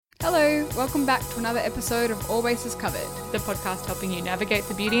Hello, welcome back to another episode of All Bases Covered. The podcast helping you navigate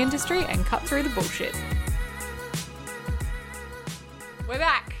the beauty industry and cut through the bullshit. We're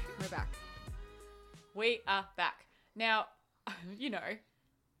back. We're back. We are back. Now,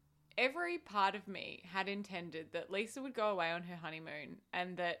 every part of me had intended that Lisa would go away on her honeymoon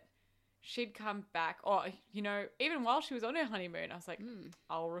and that she'd come back. Or, even while she was on her honeymoon, I was like,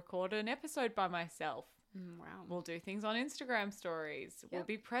 I'll record an episode by myself. Wow. We'll do things on Instagram stories. We'll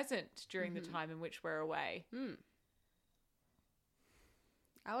be present during the time in which we're away.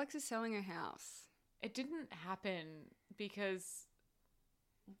 Alex is selling her house. It didn't happen because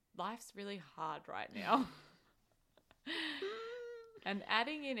life's really hard right now. And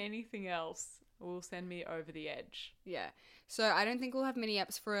adding in anything else will send me over the edge. Yeah. So I don't think we'll have mini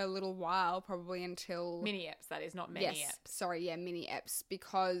eps for a little while, probably until... Mini eps, that is, not many eps. Sorry, mini eps,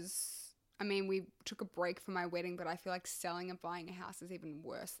 because... we took a break from my wedding, but I feel like selling and buying a house is even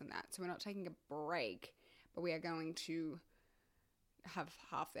worse than that. So we're not taking a break, but we are going to have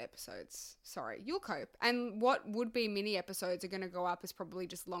half the episodes. Sorry, you'll cope. And what would be mini episodes are going to go up is probably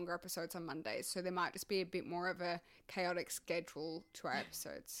just longer episodes on Mondays. So there might just be a bit more of a chaotic schedule to our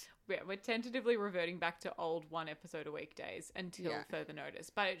episodes. Yeah, we're tentatively reverting back to old one episot a week days until further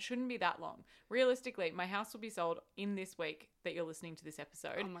notice. But it shouldn't be that long. Realistically, my house will be sold in this week that you're listening to this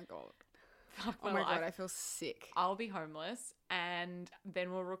episode. Oh my God. Fuck Oh my my life. God, I feel sick. I'll be homeless, and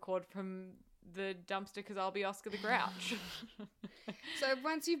then we'll record from the dumpster because I'll be Oscar the Grouch. So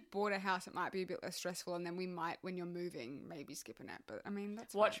once you've bought a house, it might be a bit less stressful, and then we might, when you're moving, maybe skip a nap. But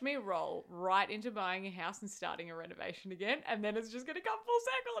that's Watch fine. me roll right into buying a house and starting a renovation again, and then it's just going to come full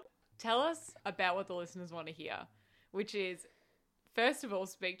circle. Tell us about what the listeners want to hear, which is, first of all,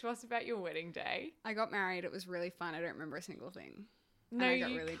 speak to us about your wedding day. I got married. It was really fun. I don't remember a single thing. No, I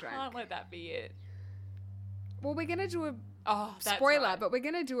got you really can't drunk. let that be it. Well, we're going to do That's spoiler, right. but we're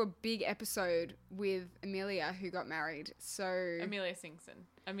going to do a big episode with Amelia, who got married. So Amelia Singson.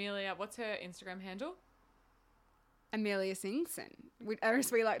 Amelia, what's her Instagram handle? Amelia Singson. As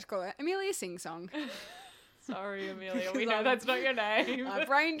we like to call her, Amelia Sing Song. Sorry, Amelia. We know that's not your name. Our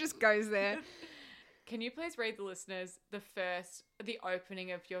brain just goes there. Can you please read the listeners the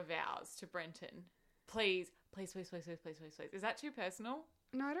opening of your vows to Brenton? Please. Please. Is that too personal?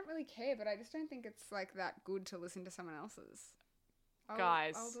 No, I don't really care, but I just don't think it's like that good to listen to someone else's.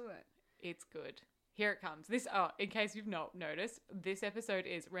 Guys, I'll do it. It's good. Here it comes. In case you've not noticed, this episode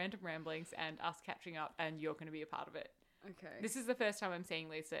is random ramblings and us catching up, and you're going to be a part of it. Okay. This is the first time I'm seeing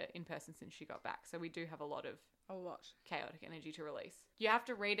Lisa in person since she got back, so we do have a lot of chaotic energy to release. You have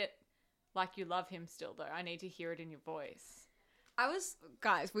to read it like you love him still, though. I need to hear it in your voice.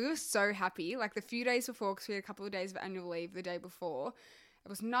 Guys, we were so happy. Like the few days before, because we had a couple of days of annual leave the day before. It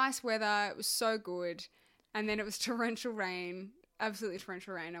was nice weather. It was so good. And then it was torrential rain. Absolutely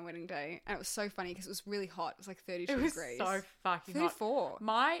torrential rain on wedding day. And it was so funny because it was really hot. It was like 32 degrees. It was so fucking 34. hot.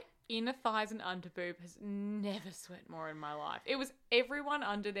 My inner thighs and underboob has never sweat more in my life. It was everyone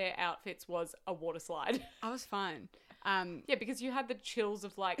under their outfits was a water slide. I was fine. Yeah, because you had the chills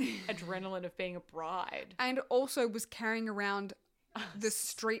of like adrenaline of being a bride. And also was carrying around the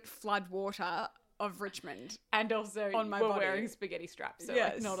street flood water of Richmond. And also on my we're body. Wearing spaghetti straps, so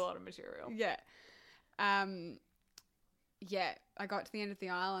Yes. like not a lot of material. Yeah. I got to the end of the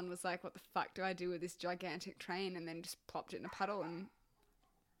aisle and was like, what the fuck do I do with this gigantic train? And then just plopped it in a puddle, and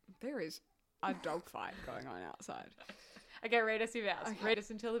there is a dogfight going on outside. Okay, read us your vows. Okay. Read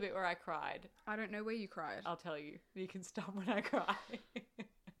us until the bit where I cried. I don't know where you cried. I'll tell you. You can stop when I cry.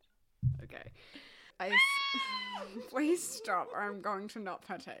 Okay. Please stop, or I'm going to not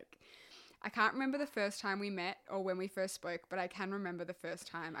partake. I can't remember the first time we met or when we first spoke, but I can remember the first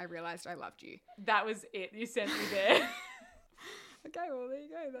time I realised I loved you. That was it. You sent me there. Okay, well, there you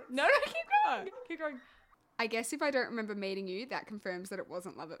go. No, keep going. Keep going. I guess if I don't remember meeting you, that confirms that it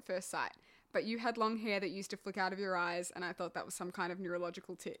wasn't love at first sight. But you had long hair that used to flick out of your eyes, and I thought that was some kind of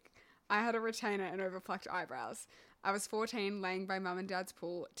neurological tic. I had a retainer and overplucked eyebrows. I was 14, laying by mum and dad's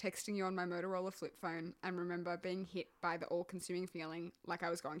pool, texting you on my Motorola flip phone, and remember being hit by the all-consuming feeling like I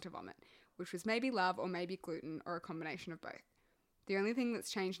was going to vomit, which was maybe love or maybe gluten or a combination of both. The only thing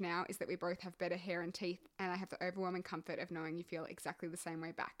that's changed now is that we both have better hair and teeth, and I have the overwhelming comfort of knowing you feel exactly the same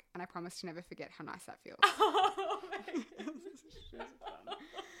way back, and I promise to never forget how nice that feels. Oh, my God.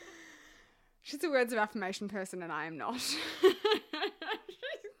 She's a words of affirmation person, and I am not. She's got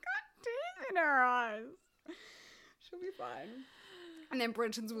tears in her eyes. She'll be fine. And then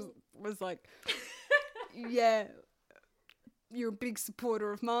Brenton's was like, yeah, you're a big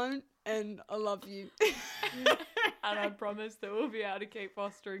supporter of mine, and I love you. And I promise that we'll be able to keep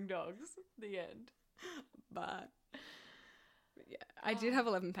fostering dogs. The end. But Yeah, I did have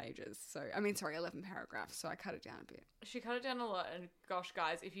 11 pages. So, 11 paragraphs. So I cut it down a bit. She cut it down a lot, and gosh,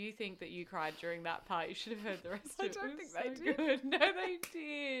 guys, if you think that you cried during that part, you should have heard the rest of it. don't It was think they so did. good. No, they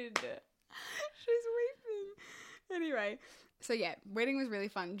did. She's weeping. Anyway, so yeah, wedding was really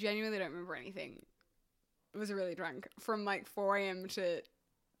fun. Genuinely don't remember anything. I was really drunk. From like 4 a.m. to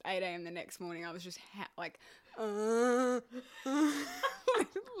 8 a.m. the next morning, I was just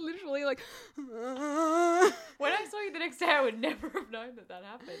literally like. When I saw you the next day, I would never have known that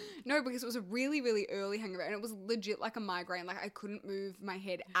happened. No, because it was a really, really early hangover, and it was legit like a migraine. Like I couldn't move my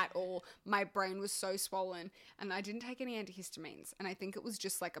head at all. My brain was so swollen, and I didn't take any antihistamines. And I think it was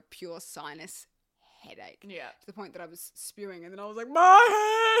just like a pure sinus headache. Yeah. To the point that I was spewing, and then I was like,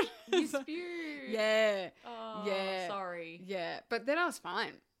 my head! You spewed. Yeah. Oh, Yeah. sorry. Yeah. But then I was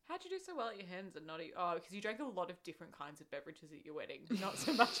fine. How'd you do so well at your hens and not at... Oh, because you drank a lot of different kinds of beverages at your wedding, not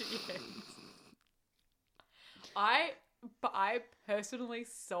so much at your hens. I personally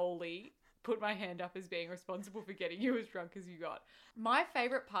solely put my hand up as being responsible for getting you as drunk as you got. My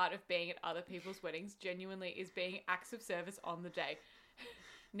favourite part of being at other people's weddings genuinely is being acts of service on the day.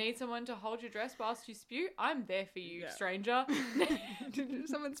 Need someone to hold your dress whilst you spew? I'm there for you, stranger. Did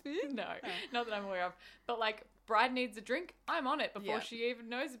someone spew? No, not that I'm aware of. But like, bride needs a drink, I'm on it before Yeah. she even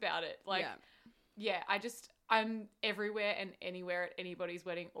knows about it. Like, I'm everywhere and anywhere at anybody's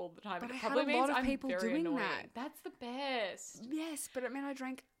wedding all the time. But and I it had probably a means lot of I'm people very doing annoying. that. That's the best. Yes, but I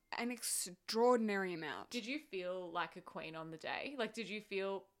drank an extraordinary amount. Did you feel like a queen on the day? Like, did you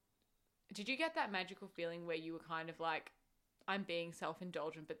get that magical feeling where you were kind of like, I'm being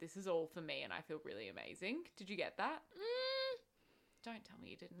self-indulgent, but this is all for me and I feel really amazing? Did you get that? Don't tell me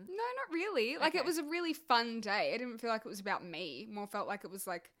you didn't. No, not really. Like, Okay. it was a really fun day. I didn't feel like it was about me. More felt like it was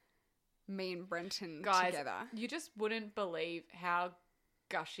like me and Brenton Guys, together. you just wouldn't believe how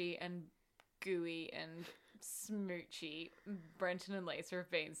gushy and gooey and smoochy Brenton and Lisa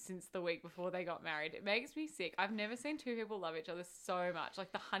have been since the week before they got married. It makes me sick. I've never seen two people love each other so much.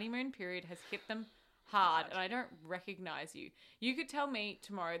 Like, the honeymoon period has hit them hard, and I don't recognize you. You could tell me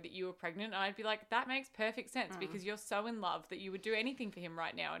tomorrow that you were pregnant, and I'd be like, that makes perfect sense because you're so in love that you would do anything for him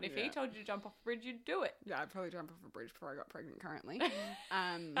right now. And if he told you to jump off a bridge, you'd do it. Yeah, I'd probably jump off a bridge before I got pregnant currently.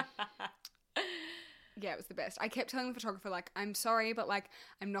 Yeah, it was the best. I kept telling the photographer, like, I'm sorry, but, like,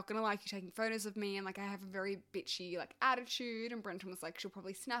 I'm not going to like you taking photos of me, and, like, I have a very bitchy, like, attitude. And Brenton was like, she'll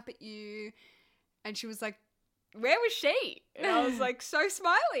probably snap at you. And she was like, where was she? And I was like, so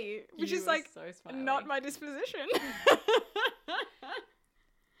smiley, which You is were like so smiley. not my disposition.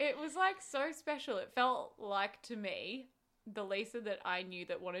 It was like so special. It felt like, to me, the Lisa that I knew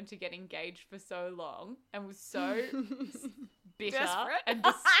that wanted to get engaged for so long and was so bitter Desperate. and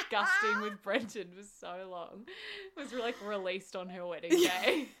disgusting with Brenton for so long was like released on her wedding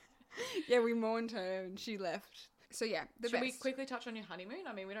day. Yeah, we mourned her and she left. So yeah, the Should best. we quickly touch on your honeymoon?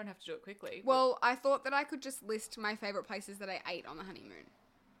 I mean, we don't have to do it quickly. Well, I thought that I could just list my favourite places that I ate on the honeymoon.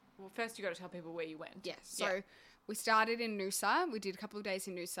 Well, first you got to tell people where you went. Yes. So we started in Noosa. We did a couple of days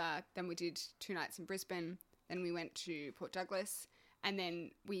in Noosa. Then we did 2 nights in Brisbane. Then we went to Port Douglas. And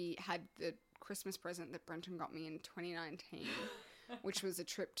then we had the Christmas present that Brenton got me in 2019, which was a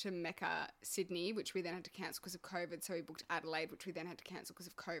trip to Mecca, Sydney, which we then had to cancel because of COVID. So we booked Adelaide, which we then had to cancel because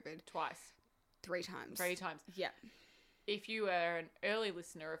of COVID. Twice. 3 times. 3 times. Yeah. If you are an early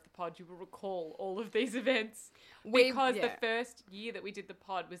listener of the pod, you will recall all of these events. We- Because yeah. the first year that we did the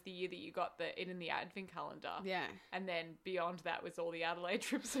pod was the year that you got it in the advent calendar. Yeah. And then beyond that was all the Adelaide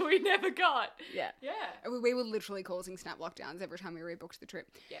trips that we never got. Yeah. Yeah. We were literally causing snap lockdowns every time we rebooked the trip.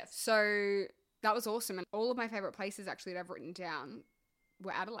 Yes. So that was awesome. And all of my favourite places actually that I've written down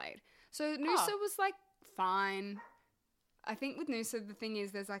were Adelaide. So Noosa was like fine. I think with Noosa, the thing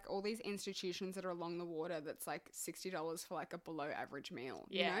is there's like all these institutions that are along the water that's like $60 for like a below average meal.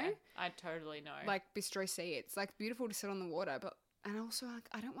 Yeah. You know? I totally know. Like Bistro C. It's like beautiful to sit on the water, and also like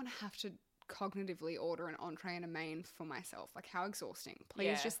I don't want to have to cognitively order an entree and a main for myself. Like how exhausting. Please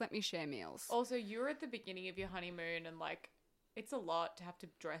Yeah. just let me share meals. Also, you were at the beginning of your honeymoon and like it's a lot to have to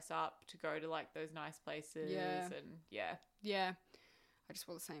dress up to go to like those nice places. Yeah. And yeah. Yeah. I just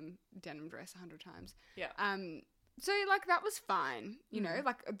wore the same denim dress 100 times. Yeah. So, like, that was fine, you know?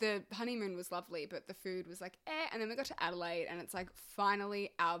 Like, the honeymoon was lovely, but the food was, like, And then we got to Adelaide, and it's, like,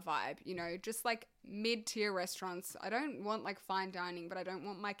 finally our vibe, you know? Just, like, mid-tier restaurants. I don't want, like, fine dining, but I don't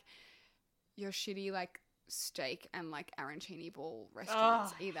want, like, your shitty, like, steak and, like, arancini ball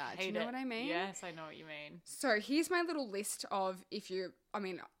restaurants either. Do you know what I mean? Yes, I know what you mean. So, here's my little list of if you're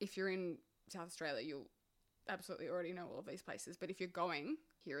in South Australia, you'll absolutely already know all of these places. But if you're going,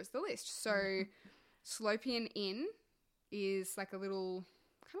 here is the list. So... Slopian Inn is like a little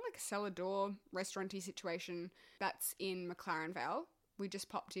kind of like a cellar door restaurant-y situation that's in McLaren Vale. We just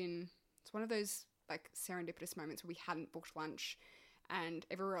popped in. It's one of those like serendipitous moments where we hadn't booked lunch, and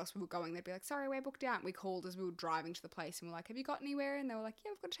everywhere else we were going, they'd be like, sorry, we're booked out. And we called as we were driving to the place and we're like, have you got anywhere? And they were like,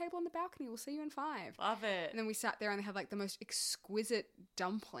 yeah, we've got a table on the balcony. We'll see you in 5. Love it. And then we sat there and they had like the most exquisite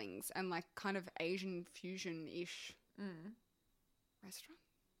dumplings and like kind of Asian fusion-ish restaurant.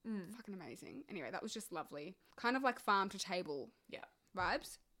 Fucking amazing. Anyway, that was just lovely. Kind of like farm to table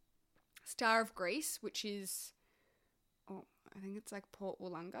vibes. Star of Greece, which is, I think it's like Port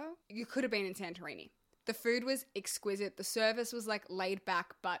Wollonga. You could have been in Santorini. The food was exquisite. The service was like laid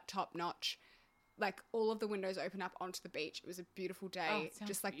back but top notch. Like all of the windows open up onto the beach. It was a beautiful day.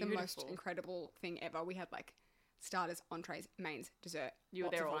 Just like the most incredible thing ever. We had like starters, entrees, mains, dessert. You were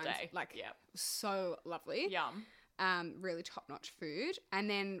there all day. Like, so lovely. Yum. Really top notch food. And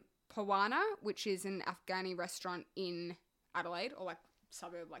then Pawana, which is an Afghani restaurant in Adelaide, or like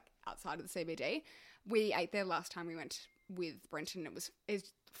suburb like outside of the CBD. We ate there last time we went with Brenton.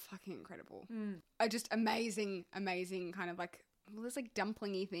 It's fucking incredible. Just amazing kind of like, well, there's like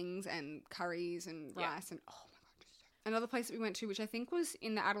dumplingy things and curries and rice and oh my god. Another place that we went to, which I think was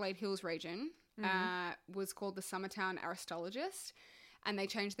in the Adelaide Hills region, was called the Summertown Aristologist, and they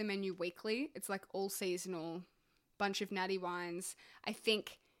change the menu weekly. It's like all seasonal, bunch of natty wines. I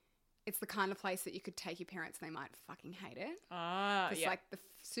think it's the kind of place that you could take your parents and they might fucking hate it. Because like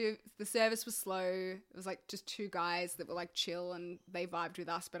the service was slow. It was like just 2 guys that were like chill and they vibed with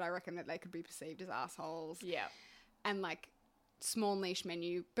us, but I reckon that they could be perceived as assholes. Yeah. And like small niche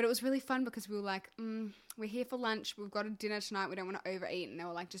menu. But it was really fun because we were like, we're here for lunch. We've got a dinner tonight. We don't want to overeat. And they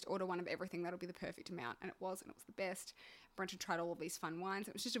were like, just order one of everything. That'll be the perfect amount. And it was the best. Brenton tried all of these fun wines.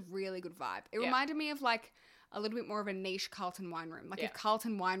 It was just a really good vibe. It reminded me of like a little bit more of a niche Carlton wine room. Like if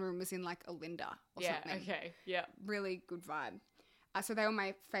Carlton wine room was in like a Linda or something. Okay. Yeah. Really good vibe. So they were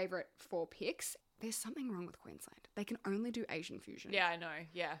my favourite 4 picks. There's something wrong with Queensland. They can only do Asian fusion. Yeah, I know.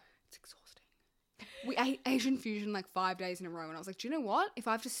 Yeah. It's exhausting. We ate Asian fusion like 5 days in a row and I was like, do you know what? If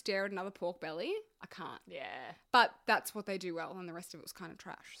I have to stare at another pork belly, I can't. Yeah. But that's what they do well and the rest of it was kind of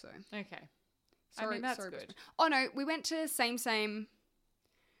trash, so. Okay. Sorry, that's sorry, good. Brisbane. Oh no, we went to Same,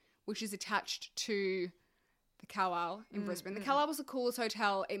 which is attached to the Carlisle in Brisbane. The Carlisle was the coolest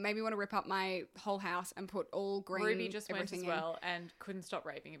hotel. It made me want to rip up my whole house and put all green Ruby just went as everything well and couldn't stop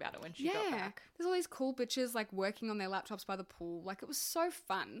raving about it when she got back. There's all these cool bitches like working on their laptops by the pool. Like it was so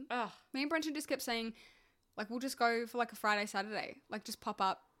fun. Ugh. Me and Brenton just kept saying, like, we'll just go for like a Friday, Saturday. Like just pop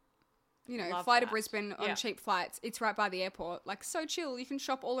up, you know, Love fly to that. Brisbane on cheap flights. It's right by the airport. Like so chill. You can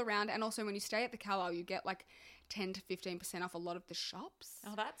shop all around. And also when you stay at the Carlisle, you get like 10 to 15% off a lot of the shops.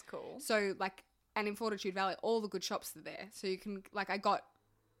 Oh, that's cool. So like, and in Fortitude Valley, all the good shops are there. So you can, like, I got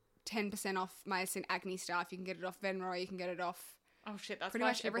 10% off my St. Agnes stuff. You can get it off Venro. You can get it off Oh shit, that's pretty why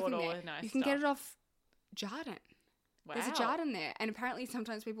much she everything bought all there. the nice You can stuff. get it off Jardin. Wow. There's a Jardin there. And apparently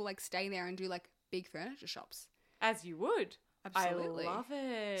sometimes people like stay there and do like big furniture shops. As you would. Absolutely. I love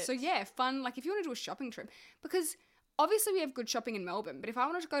it. So yeah, fun. Like if you want to do a shopping trip, because obviously we have good shopping in Melbourne, but if I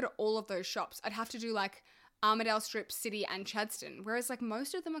wanted to go to all of those shops, I'd have to do like Armidale Strip, City and Chadstone, whereas like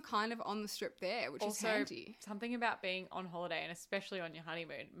most of them are kind of on the strip there, which also, is handy. something about being on holiday and especially on your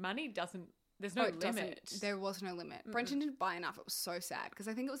honeymoon, money doesn't, there's no Oh, it limit. doesn't. There was no limit. Brenton didn't buy enough. It was so sad because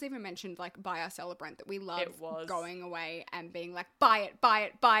I think it was even mentioned like by our celebrant that we love was. going away and being like, buy it, buy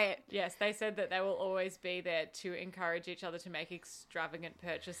it, buy it. Yes, they said that they will always be there to encourage each other to make extravagant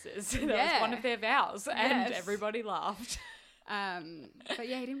purchases. That was one of their vows, and Yes. everybody laughed. But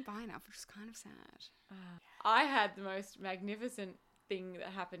yeah, he didn't buy enough, which is kind of sad. I had the most magnificent thing that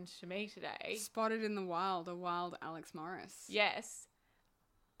happened to me today. Spotted in the wild, a wild Alex Morris. Yes,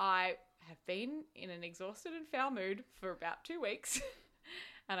 I have been in an exhausted and foul mood for about 2 weeks,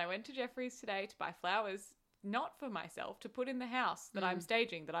 and I went to Jeffrey's today to buy flowers, not for myself, to put in the house that I'm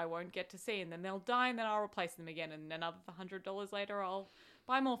staging that I won't get to see, and then they'll die, and then I'll replace them again, and another $100 later I'll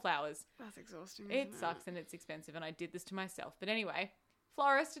buy more flowers. That's exhausting. It sucks and it's expensive, and I did this to myself. But anyway,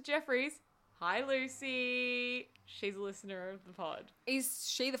 florist at Jeffrey's. Hi, Lucy. She's a listener of the pod. Is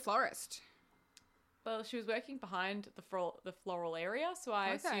she the florist? Well, she was working behind the floral area, so I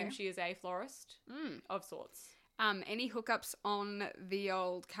assume she is a florist of sorts. Any hookups on the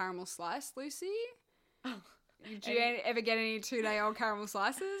old caramel slice, Lucy? Do you ever get any 2-day-old caramel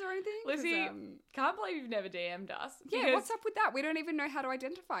slices or anything? 'Cause, Lucy, can't believe you've never DM'd us. yeah, because what's up with that? We don't even know how to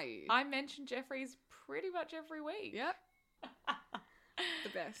identify you. I mention Jeffrey's pretty much every week. Yep. The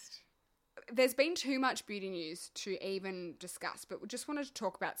best. There's been too much beauty news to even discuss, but we just wanted to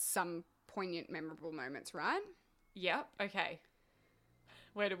talk about some poignant, memorable moments, right? Yep. Okay.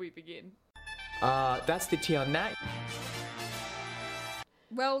 Where do we begin? That's the tea on that.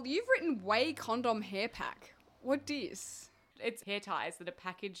 Well, you've written Way Condom Hair Pack. What dis? It's hair ties that are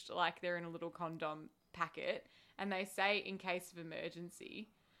packaged like they're in a little condom packet, and they say in case of emergency,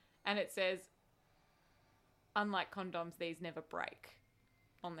 and it says, unlike condoms, these never break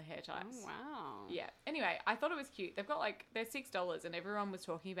on the hair ties. Oh, wow. Yeah. Anyway, I thought it was cute. They've got like, they're $6 and everyone was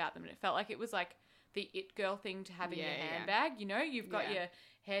talking about them, and it felt like it was like the it girl thing to have in your handbag. You know, you've got your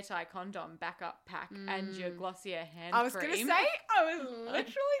hair tie condom backup pack and your Glossier hand cream. I was literally going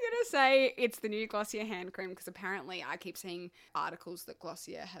to say it's the new Glossier hand cream, because apparently I keep seeing articles that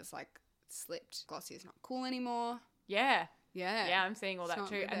Glossier has like slipped. Glossier's not cool anymore. Yeah. Yeah. Yeah, I'm seeing all It's that not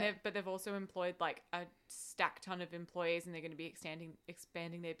too. good And there. they've also employed like a stack ton of employees, and they're going to be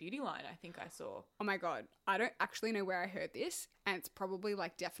expanding their beauty line, I think I saw. Oh my God. I don't actually know where I heard this, and it's probably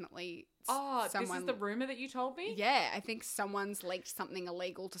like definitely This is the rumor that you told me? Yeah, I think someone's leaked something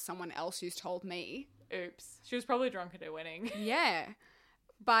illegal to someone else who's told me. Oops. She was probably drunk at her wedding. Yeah.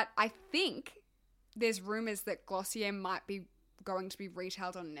 But I think there's rumours that Glossier might be going to be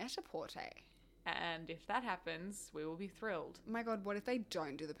retailed on Net-a-Porter. And if that happens, we will be thrilled. Oh my God, what if they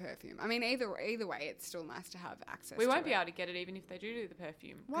don't do the perfume? I mean, either way, it's still nice to have access We to won't be it. able to get it even if they do the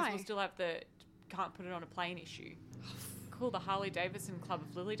perfume. Why? Because we'll still have the can't put it on a plane issue. Cool, the Harley Davidson Club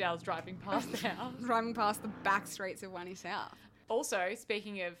of Lilydale's driving past the house. Driving past the back streets of Wani South. Also,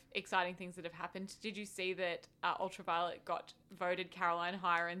 speaking of exciting things that have happened, did you see that Ultraviolet got voted Caroline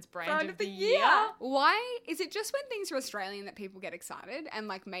Hiren's brand of the year? Why? Is it just when things are Australian that people get excited? And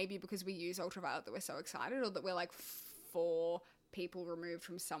like maybe because we use Ultraviolet that we're so excited, or that we're like 4 people removed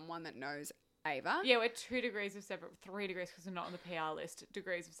from someone that knows Ava? Yeah, we're 3 degrees because we're not on the PR list,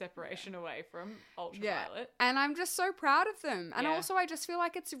 degrees of separation away from Ultraviolet. And I'm just so proud of them. And Yeah. also I just feel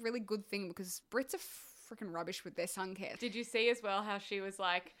like it's a really good thing, because Brits are freaking rubbish with their sun care. Did you see as well how she was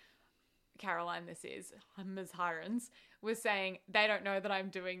like, Caroline, Ms. Hirons, was saying, they don't know that I'm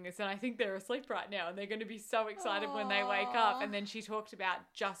doing this and I think they're asleep right now and they're going to be so excited when they wake up. And then she talked about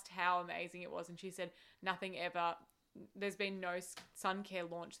just how amazing it was. And she said, there's been no sun care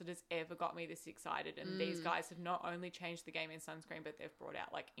launch that has ever got me this excited. And these guys have not only changed the game in sunscreen, but they've brought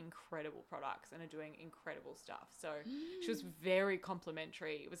out like incredible products and are doing incredible stuff. So she was very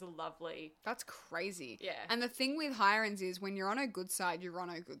complimentary. It was a lovely... That's crazy. Yeah. And the thing with Hirons is when you're on a good side, you're on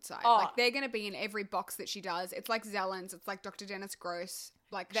a good side. Oh. Like they're going to be in every box that she does. It's like Zellens. It's like Dr. Dennis Gross.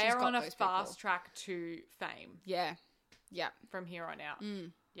 Like she's They're got on a those people. fast track to fame Yeah. Yeah. from here on out.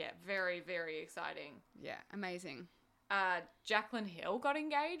 Yeah, very, very exciting. Yeah. Amazing. Jacqueline Hill got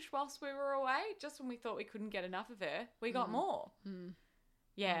engaged whilst we were away, just when we thought we couldn't get enough of her. We got more.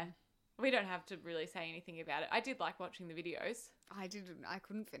 Yeah. We don't have to really say anything about it. I did like watching the videos. I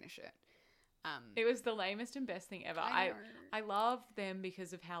couldn't finish it. It was the lamest and best thing ever. I know. I love them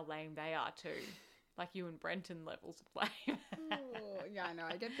because of how lame they are too. Like you and Brenton levels of lame. Oh, yeah, I know.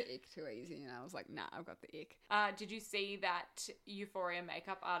 I get the ick too easy, and I was like, nah, I've got the ick. Did you see that Euphoria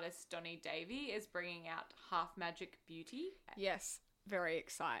makeup artist Donny Davy is bringing out Half Magic Beauty? Yes, very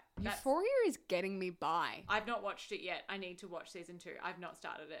excited. That's- Euphoria is getting me by. I've not watched it yet. I need to watch season 2. I've not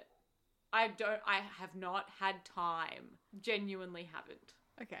started it. I have not had time. Genuinely haven't.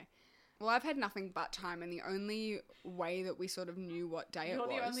 Okay. Well, I've had nothing but time, and the only way that we sort of knew what day You're it was...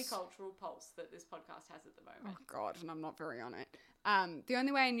 the only cultural pulse that this podcast has at the moment. Oh, God, and I'm not very on it. The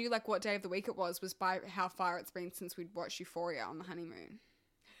only way I knew, like, what day of the week it was by how far it's been since we'd watched Euphoria on the honeymoon.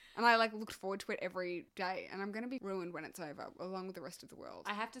 And I, like, looked forward to it every day, and I'm going to be ruined when it's over, along with the rest of the world.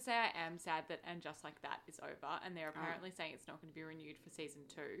 I have to say I am sad that And Just Like That is over, and they're apparently saying it's not going to be renewed for season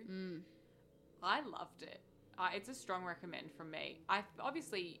 2. I loved it. It's a strong recommend from me.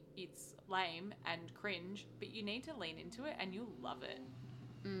 Obviously, it's lame and cringe, but you need to lean into it and you'll love it.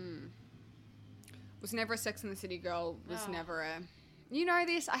 Was never a Sex and the City girl. Was never a... You know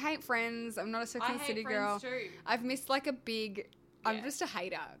this. I hate Friends. I'm not a Sex and the City girl. Too. I've missed, like, a big... I'm Yeah. just a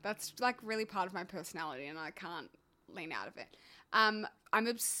hater. That's, like, really part of my personality, and I can't lean out of it. I'm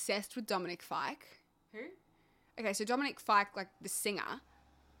obsessed with Dominic Fike. Who? Okay, so Dominic Fike, like, the singer...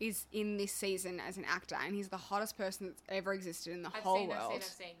 is in this season as an actor, and he's the hottest person that's ever existed in the whole world. I've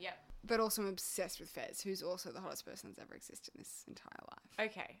seen, yep. But also I'm obsessed with Fez, who's also the hottest person that's ever existed in this entire life.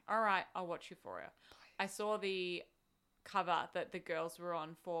 Okay, all right, I'll watch Euphoria. I saw the cover that the girls were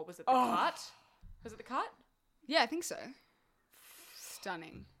on for, was it The Cut? Was it The Cut? Yeah, I think so.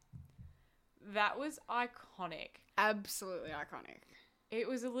 Stunning. That was iconic. Absolutely iconic. It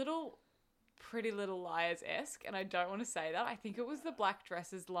was a little Pretty Little Liars-esque, and I don't want to say that. I think it was the black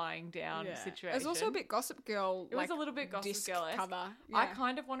dresses lying down situation. It was also a bit Gossip Girl. It was a little bit Gossip disc Girl-esque. cover. I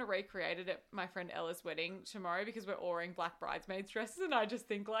kind of want to recreate it at my friend Ella's wedding tomorrow because we're all wearing black bridesmaids dresses, and I just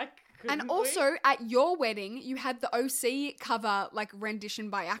think like, and also at your wedding, you had the OC cover like rendition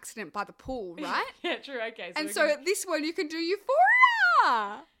by accident by the pool, right? Yeah, true. Okay, and so at this one, you can do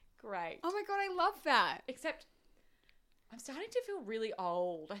Euphoria. Great. Oh my god, I love that. Except I'm starting to feel really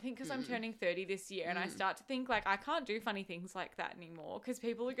old. I think because I'm turning 30 this year, and I start to think like I can't do funny things like that anymore because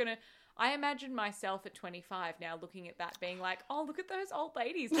people are gonna. I imagine myself at 25 now looking at that, being like, "Oh, look at those old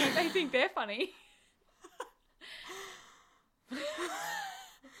ladies! Don't they think they're funny?"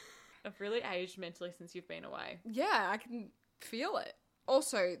 I've really aged mentally since you've been away. Yeah, I can feel it.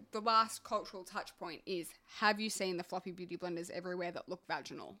 Also, the last cultural touch point is: have you seen the floppy beauty blenders everywhere that look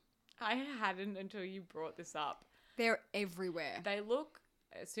vaginal? I hadn't until you brought this up. They're everywhere. They look,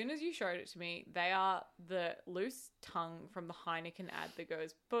 as soon as you showed it to me, they are the loose tongue from the Heineken ad that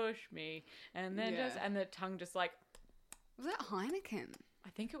goes, push me, and then and the tongue just like... Was that Heineken? I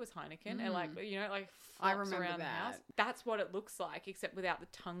think it was Heineken. And like, you know, like I flops remember around the house. That's what it looks like, except without the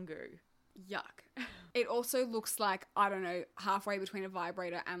tongue goo. Yuck. It also looks like, I don't know, halfway between a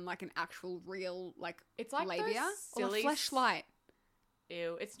vibrator and like an actual real like it's like labia those or a silly fleshlight.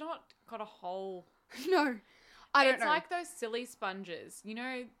 Ew, it's not got a hole. No. I don't know. It's like those silly sponges. You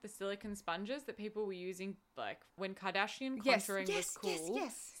know, the silicone sponges that people were using, like, when Kardashian contouring was cool.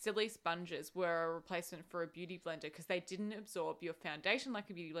 Yes. Silly sponges were a replacement for a beauty blender because they didn't absorb your foundation like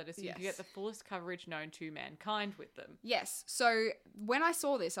a beauty blender, so you could get the fullest coverage known to mankind with them. Yes. So when I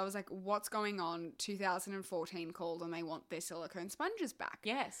saw this, I was like, what's going on? 2014 called and they want their silicone sponges back.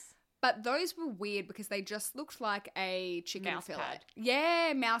 Yes. But those were weird because they just looked like a chicken Mouse fillet. pad.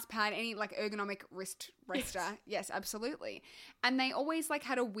 Yeah, mouse pad, any like ergonomic wrist rester. Yes, absolutely. And they always like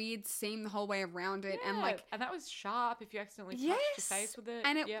had a weird seam the whole way around it, and like, and that was sharp if you accidentally touched your face with it.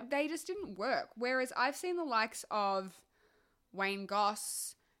 And they just didn't work. Whereas I've seen the likes of Wayne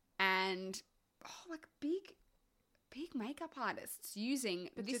Goss and like big makeup artists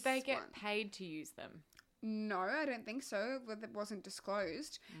using But this did they get one. paid to use them? No, I don't think so. But it wasn't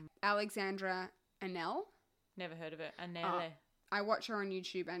disclosed. Alexandra Anel. Never heard of it. Anele. I watch her on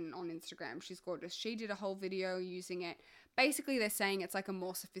YouTube and on Instagram. She's gorgeous. She did a whole video using it. Basically, they're saying it's like a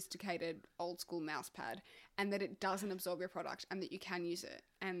more sophisticated old school mouse pad and that it doesn't absorb your product and that you can use it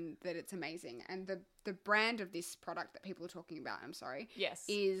and that it's amazing. And the brand of this product that people are talking about, Yes.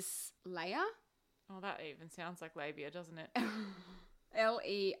 is Leia. Oh, that even sounds like labia, doesn't it?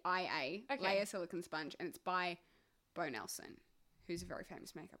 Leia. Okay. Leia Silicone Sponge. And it's by Bo Nelson, who's a very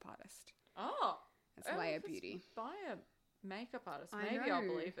famous makeup artist. Oh. It's Leia Beauty. By a makeup artist. I Maybe I'll know.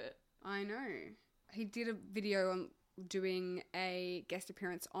 believe it. I know. He did a video on doing a guest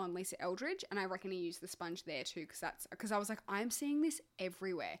appearance on Lisa Eldridge, and I reckon he used the sponge there too, because I was like, I'm seeing this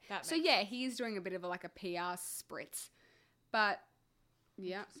everywhere. So yeah, he is doing a bit of a PR spritz, but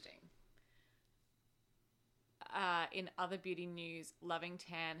yeah. Interesting. In other beauty news, Loving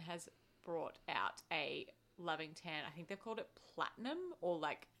Tan has brought out a Loving Tan. I think they've called it Platinum or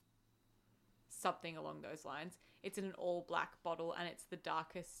like something along those lines. It's in an all black bottle and it's the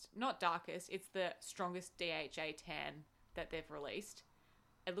it's the strongest DHA tan that they've released.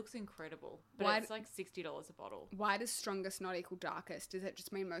 It looks incredible, but it's like $60 a bottle. Why does strongest not equal darkest? Does that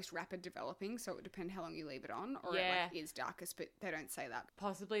just mean most rapid developing, so it would depend how long you leave it on? Or it is darkest, but they don't say that.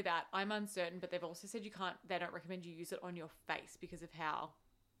 Possibly that. I'm uncertain, but they've also said they don't recommend you use it on your face because of how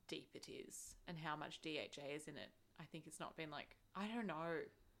deep it is and how much DHA is in it. I think it's not been like, I don't know.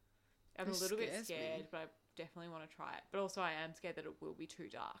 I'm a little bit scared, but I definitely want to try it. But also I am scared that it will be too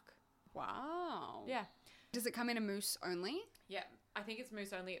dark. Wow. Yeah. Does it come in a mousse only? Yeah. I think it's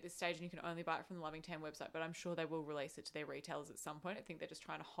mousse only at this stage and you can only buy it from the Loving Tan website, but I'm sure they will release it to their retailers at some point. I think they're just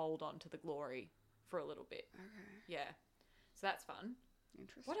trying to hold on to the glory for a little bit. Okay. Yeah. So that's fun.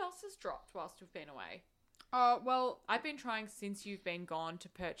 Interesting. What else has dropped whilst we've been away? Oh, well, I've been trying since you've been gone to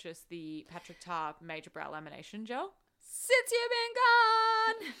purchase the Patrick Ta Major Brow Lamination Gel. since you've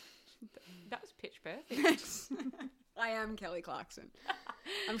been gone. That was pitch perfect. I am Kelly Clarkson.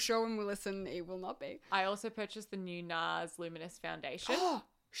 I'm sure when we listen, it will not be. I also purchased the new NARS Luminous Foundation. Oh,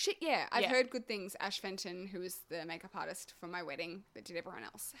 shit, yeah. I've heard good things. Ash Fenton, who was the makeup artist for my wedding that did everyone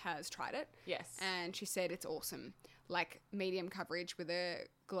else, has tried it. Yes. And she said it's awesome. Like, medium coverage with a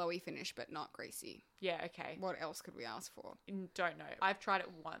glowy finish, but not greasy. Yeah, okay. What else could we ask for? Don't know. I've tried it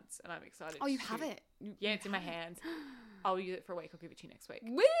once and I'm excited. Oh, you have it? Yeah, it's in my hands. I'll use it for a week. I'll give it to you next week.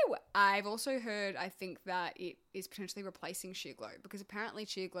 Woo! I've also heard, I think that it is potentially replacing Sheer Glow because apparently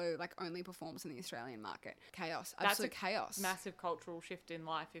Sheer Glow like only performs in the Australian market. Chaos. Absolute chaos. Massive cultural shift in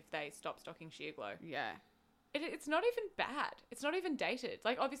life if they stop stocking Sheer Glow. Yeah. It's not even bad. It's not even dated.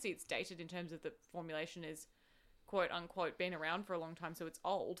 Like, obviously it's dated in terms of the formulation is quote unquote been around for a long time, so it's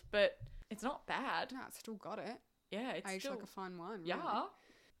old, but it's not bad. No, it's still got it. Yeah, it's aged still like a fine wine. Yeah. Really.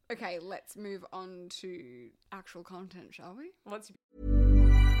 Okay, let's move on to actual content, shall we? What's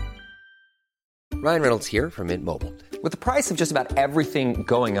Ryan Reynolds here from Mint Mobile. With the price of just about everything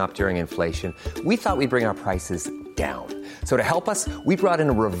going up during inflation, we thought we'd bring our prices down. So to help us, we brought in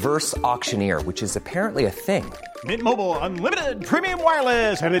a reverse auctioneer, which is apparently a thing. Mint Mobile Unlimited Premium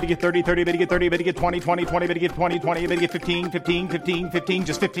Wireless. How to get 30, 30, bit to get 30, bit to get 20, 20, 20, bit to get 20, 20, bit to get 15, 15, 15, 15,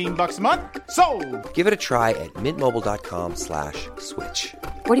 just $15 a month? Sold! Give it a try at mintmobile.com/switch.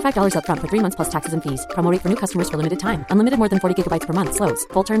 $45 up front for 3 months plus taxes and fees. Promo rate for new customers for limited time. Unlimited more than 40 gigabytes per month. Slows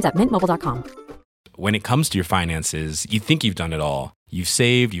full terms at mintmobile.com. When it comes to your finances, you think you've done it all. You've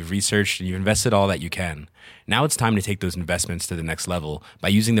saved, you've researched, and you've invested all that you can. Now it's time to take those investments to the next level by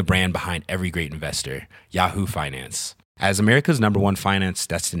using the brand behind every great investor, Yahoo Finance. As America's #1 finance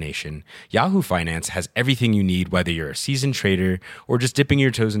destination, Yahoo Finance has everything you need, whether you're a seasoned trader or just dipping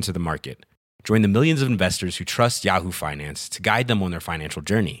your toes into the market. Join the millions of investors who trust Yahoo Finance to guide them on their financial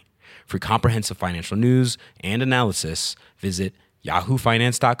journey. For comprehensive financial news and analysis, visit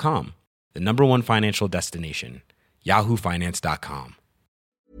yahoofinance.com. The #1 financial destination, yahoofinance.com.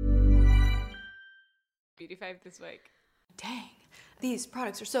 beauty fave this week? Dang, these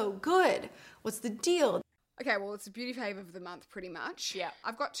products are so good. What's the deal? Okay, well, it's a beauty fave of the month, pretty much. Yeah.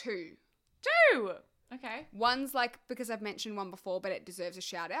 I've got two. Two! Okay. One's like, because I've mentioned one before, but it deserves a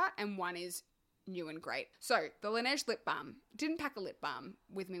shout out, and one is new and great. So, the Laneige lip balm. Didn't pack a lip balm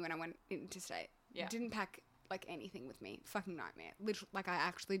with me when I went interstate. Yeah. Didn't pack, like, anything with me. Fucking nightmare. Literally, like, I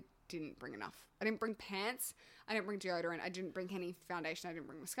actually didn't bring enough. I didn't bring pants. I didn't bring deodorant. I didn't bring any foundation. I didn't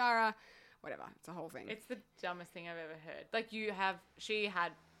bring mascara. Whatever. It's a whole thing. It's the dumbest thing I've ever heard. Like, she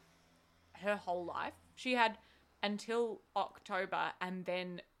had her whole life. She had until October and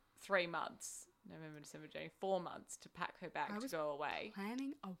then 3 months. November, December, January, 4 months to pack her bag to go away.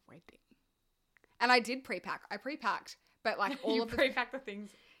 Planning a wedding. And I did pre-pack. I pre-packed. But, like, all you of the... pre-pack the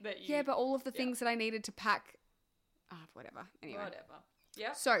things that you... Yeah, but all of the things that I needed to pack... whatever. Anyway. Whatever.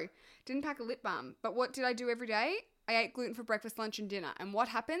 Yeah. So, didn't pack a lip balm. But what did I do every day? I ate gluten for breakfast, lunch, and dinner. And what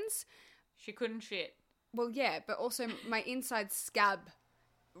happens? She couldn't shit. Well, yeah, but also my insides scab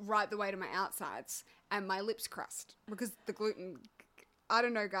right the way to my outsides. And my lips crust. Because the gluten... I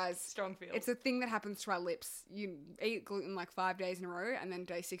don't know, guys. Strong feels. It's a thing that happens to our lips. You eat gluten like 5 days in a row, and then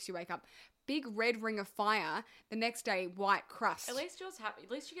day 6 you wake up. Big red ring of fire. The next day, white crust. At least yours happy.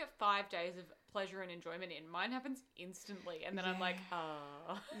 At least you get 5 days of pleasure and enjoyment in. Mine happens instantly, and then I'm like,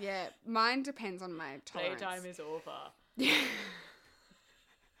 Yeah, mine depends on my tolerance. Playtime is over.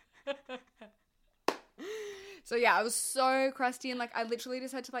 So yeah, I was so crusty, and like I literally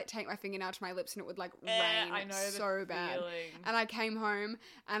just had to like take my fingernail to my lips, and it would like rain I know so bad. feeling. And I came home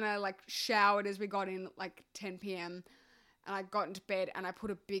and I like showered as we got in at like 10 p.m. and I got into bed and I put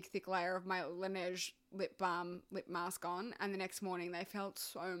a big thick layer of my Laneige lip balm lip mask on, and the next morning they felt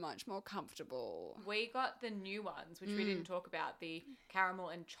so much more comfortable. We got the new ones, which we didn't talk about, the caramel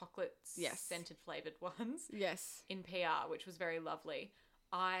and chocolate scented flavored ones. Yes. In PR, which was very lovely.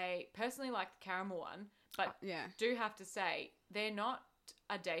 I personally like the caramel one, but do have to say they're not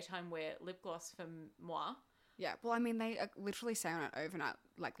a daytime wear lip gloss for moi. Yeah, well, I mean, they literally say on it overnight,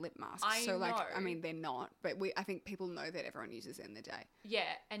 like, lip masks. I know. I mean, they're not, but I think people know that everyone uses it in the day. Yeah,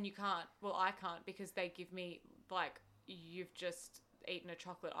 and you can't, well, I can't because they give me, like, you've just eaten a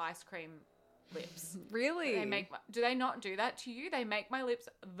chocolate ice cream lips. Really? Do they not do that to you? They make my lips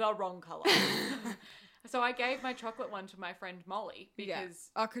the wrong colour. So I gave my chocolate one to my friend Molly because...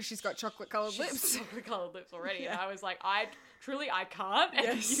 Oh, because she's got chocolate-coloured lips. Chocolate-coloured lips already. And I was like, I can't, and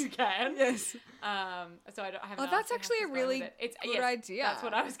Yes. you can. Yes. So I haven't. Oh, that's actually a really good idea. That's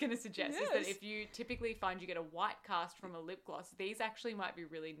what I was going to suggest. Is Yes. that if you typically find you get a white cast from a lip gloss, these actually might be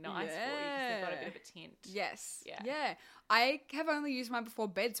really nice for you because they've got a bit of a tint. Yes. Yeah. Yeah. I have only used mine before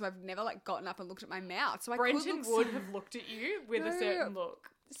bed, so I've never like gotten up and looked at my mouth. So I Brenton could would have looked at you with a certain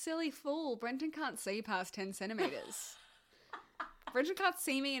look. Silly fool. Brenton can't see past 10 centimetres. Brenton can't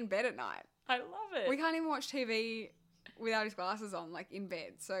see me in bed at night. I love it. We can't even watch TV without his glasses on, like in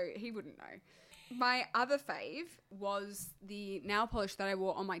bed, so he wouldn't know. My other fave was the nail polish that I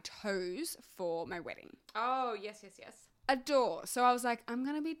wore on my toes for my wedding. Oh, yes. Adore. So I was like, I'm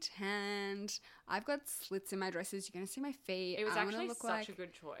going to be tanned. I've got slits in my dresses. You're going to see my feet. It was I'm actually look such a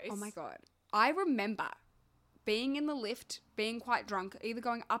good choice. Oh my God. I remember being in the lift, being quite drunk, either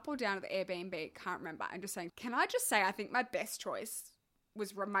going up or down at the Airbnb, can't remember, and just saying, can I just say I think my best choice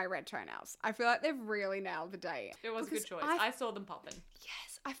was my red toenails. I feel like they've really nailed the day. It was a Because good choice. I saw them popping.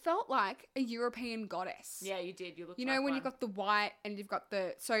 Yes, I felt like a European goddess. Yeah, you did. You looked You like know, when one. you've got the white and you've got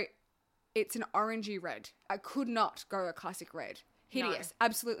the... So it's an orangey red. I could not go a classic red. Hideous. No.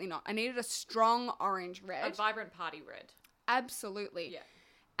 Absolutely not. I needed a strong orange red. A vibrant party red. Absolutely. Yeah.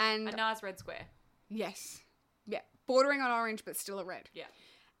 And A NARS red square. yes. Yeah. Bordering on orange, but still a red. Yeah.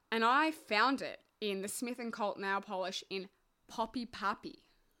 And I found it in the Smith & Colt nail polish in Poppy Pappy.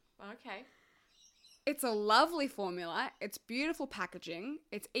 Okay. It's a lovely formula. It's beautiful packaging.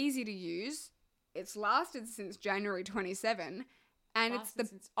 It's easy to use. It's lasted since January 27. And it's the...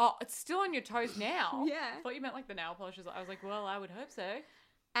 It's still on your toes now. Yeah. I thought you meant like the nail polishes. I was like, well, I would hope so.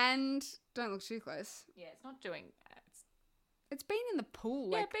 And don't look too close. Yeah, it's not doing... It's been in the pool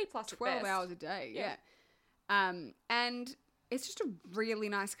Yeah, like B plus at 12 best. hours a day. Yeah. Yeah. And it's just a really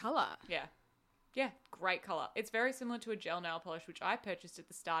nice colour. Yeah. Yeah, great colour. It's very similar to a gel nail polish, which I purchased at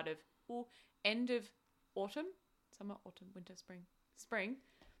the start of... end of autumn. Summer, autumn, winter, spring.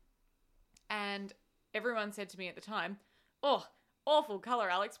 And everyone said to me at the time, oh, awful colour,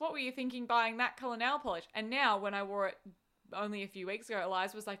 Alex. What were you thinking buying that colour nail polish? And now when I wore it only a few weeks ago,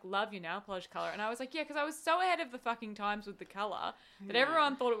 Eliza was like, love your nail polish colour. And I was like, yeah, because I was so ahead of the fucking times with the colour that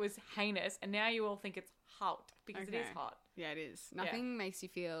everyone thought it was heinous. And now you all think it's hot because it is hot. Yeah, it is. Nothing makes you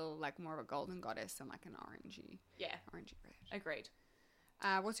feel like more of a golden goddess than like an orangey red. Agreed.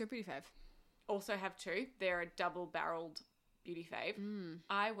 What's your beauty fave? Also have two. They're a double-barreled beauty fave.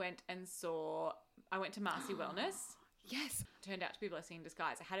 I went to Marcy Wellness. Yes. Turned out to be a blessing in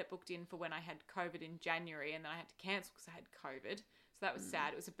disguise. I had it booked in for when I had COVID in January, and then I had to cancel because I had COVID. So that was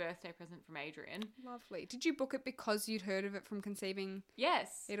sad. It was a birthday present from Adrian. Lovely. Did you book it because you'd heard of it from conceiving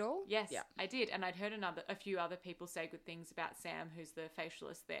Yes. it all? Yes, Yeah. I did. And I'd heard a few other people say good things about Sam, who's the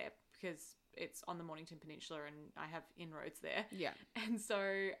facialist there, because it's on the Mornington Peninsula and I have inroads there. Yeah. And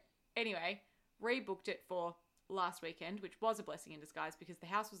so, anyway, rebooked it for last weekend, which was a blessing in disguise because the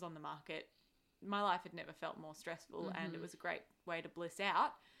house was on the market. My life had never felt more stressful and it was a great way to bliss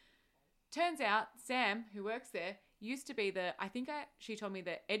out. Turns out Sam, who works there, used to be she told me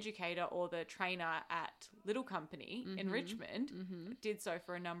the educator or the trainer at Little Company in Richmond, did so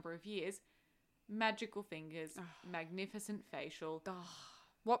for a number of years. Magical fingers, magnificent facial.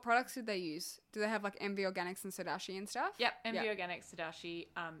 What products did they use? Do they have like MV Organics and Sodashi and stuff? Yep, MV Yep. Organics, Sodashi,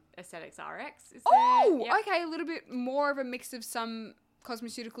 Aesthetics RX is there. Oh, Yep. okay. A little bit more of a mix of some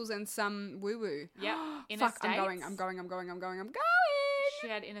cosmeceuticals and some woo-woo. Yep. Fuck, I'm Estates. going. She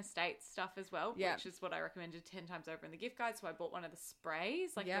had in estate stuff as well, Yeah. which is what I recommended 10 times over in the gift guide. So I bought one of the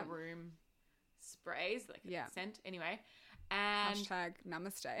sprays, like Yeah. the room sprays, like Yeah. scent anyway. And Hashtag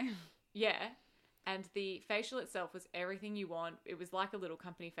namaste. yeah. And the facial itself was everything you want. It was like a Little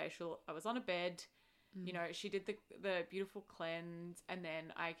Company facial. I was on a bed. You know, she did the beautiful cleanse. And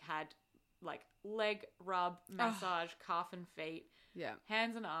then I had like leg rub, massage, calf and feet, Yeah.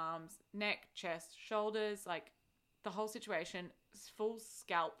 hands and arms, neck, chest, shoulders, like the whole situation, full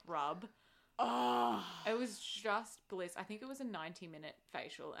scalp rub. Oh. It was just bliss. I think it was a 90-minute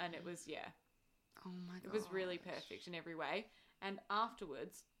facial and it was, Oh my god. it was really perfect in every way. And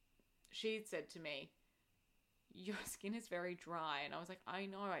afterwards, she said to me, your skin is very dry. And I was like, I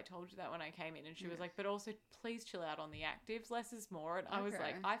know, I told you that when I came in. And she was like, but also please chill out on the actives. Less is more. And I was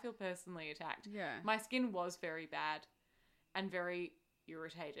like, Okay. I feel personally attacked. Yeah. My skin was very bad and very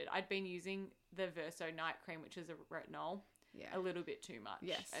irritated. I'd been using the Verso night cream, which is a retinol, Yeah. a little bit too much.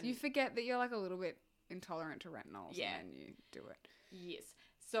 Yes. And You forget that you're like a little bit intolerant to retinols Yeah. and then you do it. yes.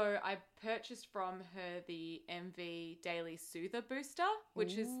 So I purchased from her the MV Daily Soother Booster,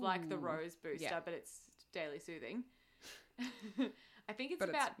 which is like the Ooh. Rose Booster, Yeah. but it's daily soothing. I think it's But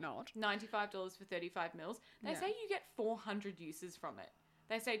about it's not. $95 for 35 mils. They Yeah. say you get 400 uses from it.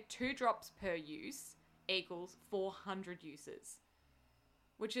 They say 2 drops per use equals 400 uses,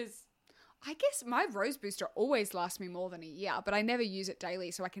 which is I guess my rose booster always lasts me more than a year, but I never use it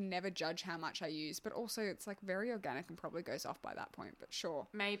daily, so I can never judge how much I use. But also, it's like very organic and probably goes off by that point, but sure.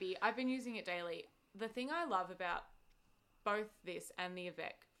 maybe. I've been using it daily. The thing I love about both this and the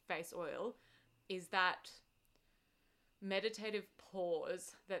Avec face oil is that meditative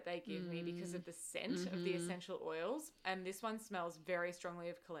pause that they give me because of the scent of the essential oils. And this one smells very strongly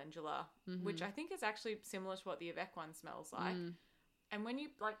of calendula, which I think is actually similar to what the Avec one smells like. And when you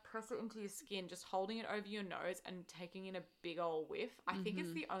like press it into your skin, just holding it over your nose and taking in a big old whiff, I think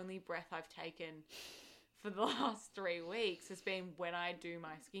it's the only breath I've taken for the last 3 weeks has been when I do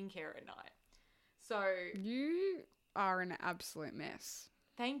my skincare at night. So You are an absolute mess.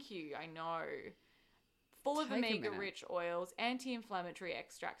 thank you. I know. full of Take a minute. omega-rich oils, anti-inflammatory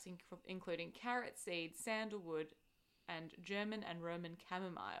extracts, including carrot seed, sandalwood, and German and Roman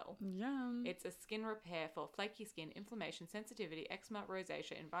chamomile. Yum. It's a skin repair for flaky skin, inflammation, sensitivity, eczema,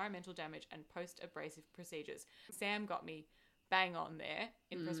 rosacea, environmental damage, and post-abrasive procedures. Sam got me bang on there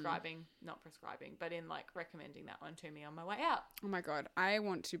in not prescribing, but in like recommending that one to me on my way out. Oh my God. I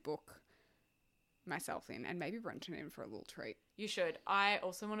want to book myself in and maybe Brenton in for a little treat. You should. I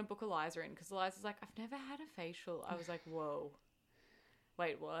also want to book Eliza in because Eliza's like, I've never had a facial. I was like, whoa.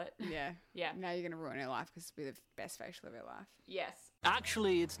 Wait, what? Yeah. Yeah. Now you're going to ruin your life because it'll be the best facial of your life. Yes.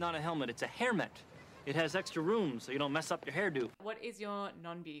 Actually, it's not a helmet, it's a hairmet. It has extra room so you don't mess up your hairdo. What is your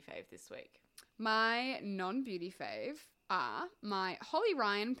non-beauty fave this week? My non-beauty fave are my Holly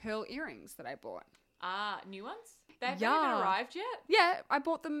Ryan pearl earrings that I bought. New ones? They haven't even arrived yet? Yeah, I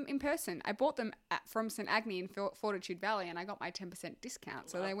bought them in person. I bought them from St. Agni in Fortitude Valley and I got my 10% discount.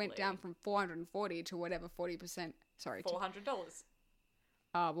 So they went down from $440 to whatever 40%. Sorry. $400.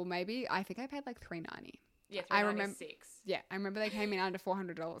 Well, maybe. I think I paid like $390. Yeah, I remember. $396. Yeah, I remember they came in under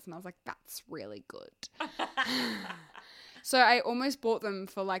 $400 and I was like, that's really good. So I almost bought them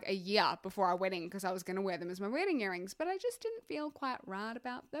for like a year before our wedding because I was going to wear them as my wedding earrings, but I just didn't feel quite right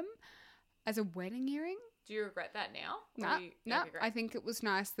about them as a wedding earring. Do you regret that now? No, I think it was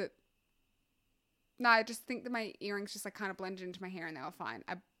nice that... No, I just think that my earrings just like kind of blended into my hair and they were fine.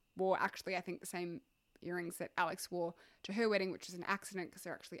 I wore actually, I think, the same earrings that Alex wore to her wedding, which was an accident because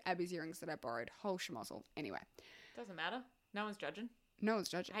they're actually Abby's earrings that I borrowed. Whole schmozzle. Anyway. Doesn't matter. No one's judging. No one's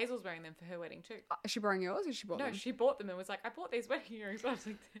judging. Hazel's wearing them for her wedding too. Is she borrowing yours or she bought them? No, she bought them and was like, I bought these wedding earrings. I was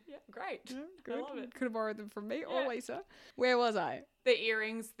like, yeah, great. Yeah, I good. love it. Could have borrowed them from me Yeah. or Lisa. Where was I? The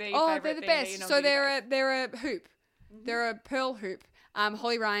earrings, they're They're the best. So they're a hoop. They're a pearl hoop.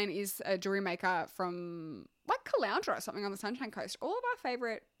 Holly Ryan is a jewelry maker from like Caloundra or something on the Sunshine Coast. All of our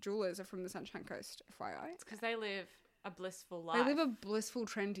favorite jewelers are from the Sunshine Coast, FYI. It's because they live a blissful life. They live a blissful,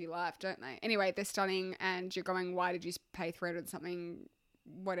 trendy life, don't they? Anyway, they're stunning, and you're going, why did you pay $300 something?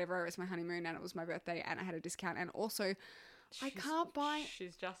 Whatever, it was my honeymoon and it was my birthday and I had a discount. And also, I can't buy...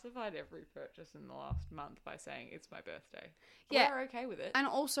 She's justified every purchase in the last month by saying it's my birthday. Yeah. We're okay with it. And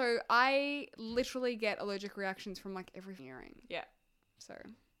also, I literally get allergic reactions from like every earring. Yeah. So,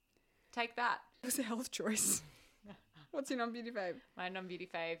 Take that. it was a health choice. What's your non-beauty fave? My non-beauty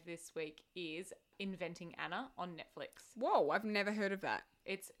fave this week is Inventing Anna on Netflix. Whoa, I've never heard of that.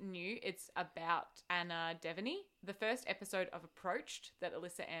 It's new. It's about Anna Devaney. The first episode of Approached that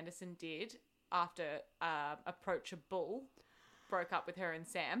Alyssa Anderson did after Approachable broke up with her and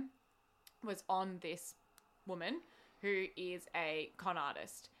Sam was on this woman who is a con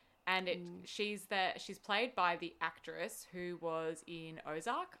artist. And she's played by the actress who was in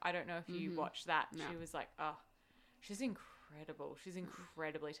Ozark. I don't know if you watched that. No. She was like, she's incredible. She's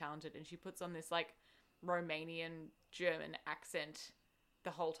incredibly talented. And she puts on this like Romanian German accent the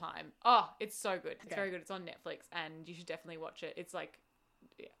whole time. Oh, it's so good. It's very good. It's on Netflix and you should definitely watch it. It's like,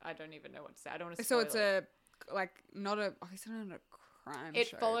 I don't even know what to say. I don't want to spoil So it's it. not a crime It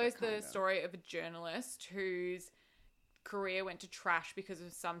show. follows but kind the of. story of a journalist whose career went to trash because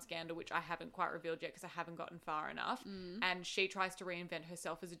of some scandal, which I haven't quite revealed yet because I haven't gotten far enough. And she tries to reinvent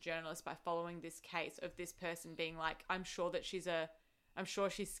herself as a journalist by following this case of this person being like, I'm sure she's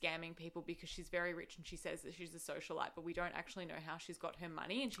scamming people because she's very rich and she says that she's a socialite, but we don't actually know how she's got her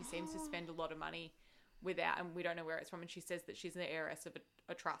money and she seems to spend a lot of money without, and we don't know where it's from. And she says that she's an heiress of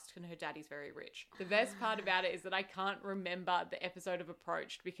a trust and her daddy's very rich. The best part about it is that I can't remember the episode of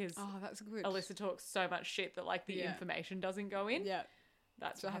Approached because that's good. Alyssa talks so much shit that like the information doesn't go in. Yeah.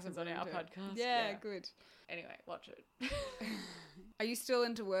 That's So what it hasn't happens on our ruined it. podcast. Yeah, good. Anyway, watch it. Are you still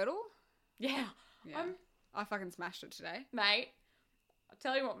into Wordle? Yeah. Yeah. I fucking smashed it today. Mate, I'll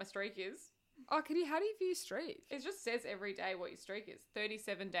tell you what my streak is. Oh, how do you view streak? It just says every day what your streak is.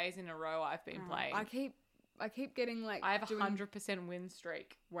 37 days in a row I've been playing. I keep getting like... I have a 100% win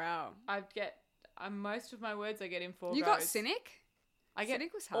streak. Wow. I get... most of my words I get in 4 You goes. got Cynic? I get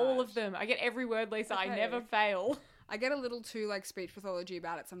Cynic was all hard. of them. I get every word, Lisa. I Okay. never fail. I get a little too like speech pathology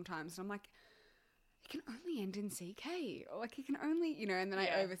about it sometimes. And I'm like, it can only end in CK. Or like it can only, and then I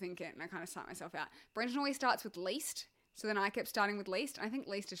overthink it and I kind of start myself out. Brenton always starts with least. So then I kept starting with least. And I think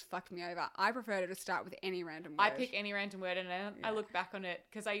least just fucked me over. I prefer to start with any random word. I pick any random word and then I look back on it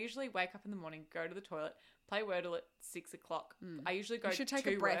because I usually wake up in the morning, go to the toilet, play Wordle at 6 o'clock. I usually go You should take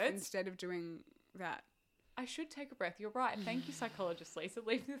 2 a breath words. instead of doing that. I should take a breath. You're right. Thank you, psychologist Lisa.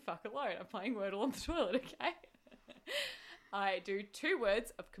 Leave me the fuck alone. I'm playing Wordle on the toilet, okay? I do 2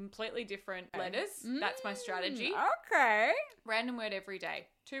 words of completely different letters. That's my strategy. Okay. Random word every day.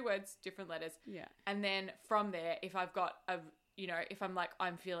 2 words, different letters. Yeah. And then from there, if I've got you know, if I'm like,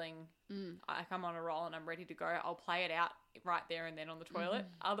 I'm feeling like I'm on a roll and I'm ready to go, I'll play it out right there and then on the toilet.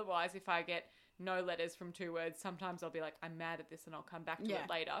 Otherwise, if I get no letters from 2 words, sometimes I'll be like, I'm mad at this and I'll come back to it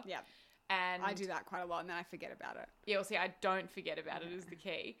later. Yeah. And I do that quite a lot and then I forget about it. Yeah, well, see, I don't forget about it is the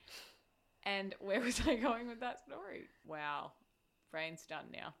key. And where was I going with that story? Wow. Brain's done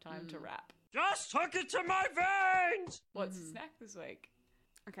now. Time to wrap. Just hook it to my veins! What's the snack this week?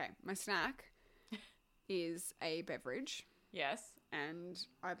 Okay, my snack is a beverage. Yes. And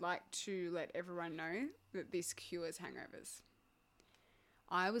I'd like to let everyone know that this cures hangovers.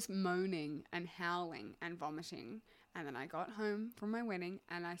 I was moaning and howling and vomiting, and then I got home from my wedding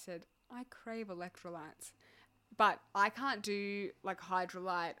and I said, I crave electrolytes. But I can't do like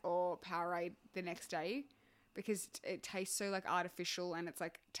Hydrolyte or Powerade the next day because it tastes so like artificial and it's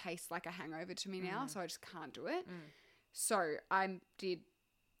like tastes like a hangover to me now, so I just can't do it. So I did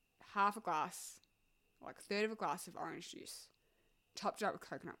half a glass, like a third of a glass of orange juice, topped it up with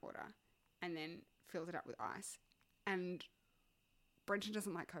coconut water, and then filled it up with ice. And Brenton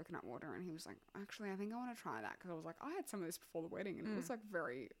doesn't like coconut water, and he was like, actually, I think I want to try that, because I was like, I had some of this before the wedding, and it was like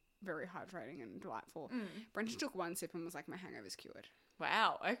very, very hydrating and delightful. Brenton took one sip and was like, my hangover's cured.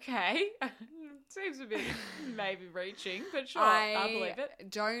 Wow, okay. Seems a bit maybe reaching, but sure, I believe it.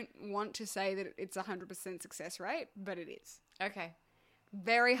 Don't want to say that it's 100% success rate, but it is. Okay.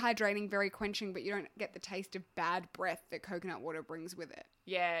 Very hydrating, very quenching, but you don't get the taste of bad breath that coconut water brings with it.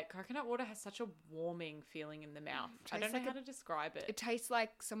 Yeah, coconut water has such a warming feeling in the mouth. I don't know like how to describe it. It tastes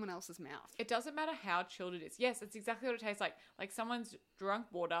like someone else's mouth. It doesn't matter how chilled it is. Yes, it's exactly what it tastes like. Like someone's drunk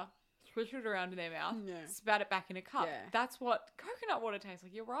water, swish it around in their mouth, spat it back in a cup. Yeah. That's what coconut water tastes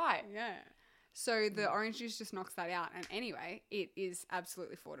like. You're right. Yeah. So the orange juice just knocks that out. And anyway, it is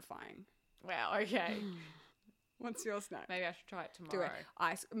absolutely fortifying. Wow, okay. What's your snack? Maybe I should try it Do tomorrow. it.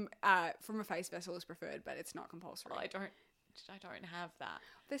 Ice from a face vessel is preferred, but it's not compulsory. Well, I don't have that.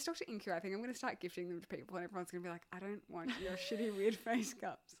 They're stocked at Incure. I think I'm going to start gifting them to people, and everyone's going to be like, I don't want your shitty weird face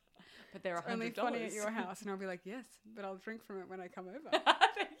cups. But they're $100. Only funny at your house. And I'll be like, yes, but I'll drink from it when I come over.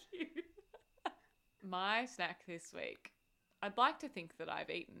 Thank you. My snack this week. I'd like to think that I've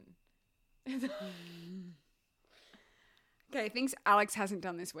eaten. Okay, things Alex hasn't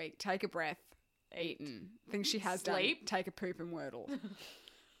done this week. Take a breath. Eaten. Things she has Sleep. done. Take a poop and Wordle.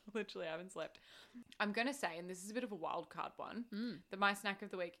 Literally, I haven't slept. I'm going to say, and this is a bit of a wild card one, that my snack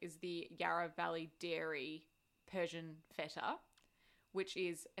of the week is the Yarra Valley Dairy Persian Feta, which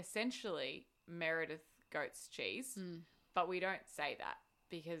is essentially Meredith goat's cheese, but we don't say that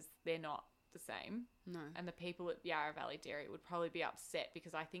because they're not the same. No. And the people at Yarra Valley Dairy would probably be upset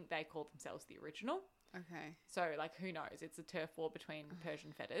because I think they call themselves the original. Okay. So, like, who knows? It's a turf war between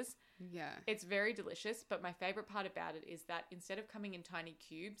Persian fetas. Yeah. It's very delicious, but my favourite part about it is that instead of coming in tiny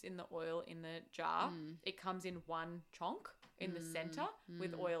cubes in the oil in the jar, it comes in one chonk in the centre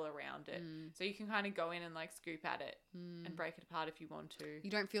with oil around it. So you can kind of go in and, like, scoop at it and break it apart if you want to.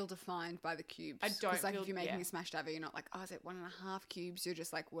 You don't feel defined by the cubes. I don't 'Cause, like, feel- if you're making yeah. a smashed avo, you're not like, oh, is it 1.5 cubes? You're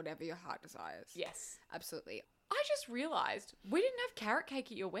just like, whatever your heart desires. Yes. Absolutely. I just realised we didn't have carrot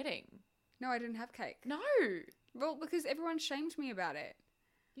cake at your wedding. No, I didn't have cake. No. Well, because everyone shamed me about it.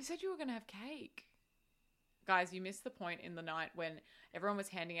 You said you were going to have cake. Guys, you missed the point in the night when everyone was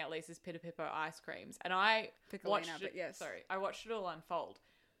handing out Lisa's Pitter Pippo ice creams. And I Piccolina, watched but it, yes. Sorry, I watched it all unfold.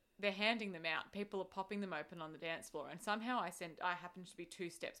 They're handing them out. People are popping them open on the dance floor. And somehow I happened to be 2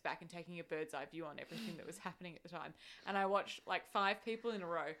 steps back and taking a bird's eye view on everything that was happening at the time. And I watched like 5 people in a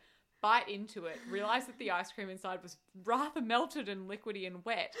row bite into it, realize that the ice cream inside was rather melted and liquidy and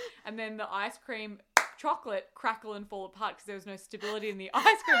wet. And then the ice cream chocolate crackle and fall apart because there was no stability in the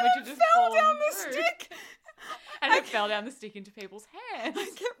ice cream, which had just fell fallen down the through. stick. And it fell down the stick into people's hands. I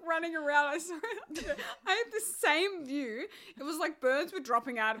kept running around. I saw it. I had the same view. It was like birds were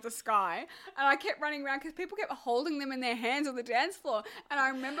dropping out of the sky. And I kept running around because people kept holding them in their hands on the dance floor. And I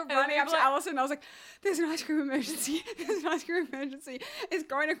remember running up to Alison and I was like, there's an ice cream emergency. There's an ice cream emergency. It's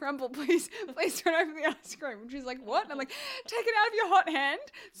going to crumble. Please turn over the ice cream. And she's like, what? And I'm like, take it out of your hot hand.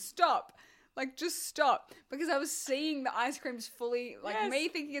 Stop. Like, just stop. Because I was seeing the ice creams fully, like, Yes. me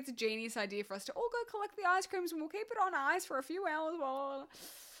thinking it's a genius idea for us to all go collect the ice creams and we'll keep it on ice for a few hours while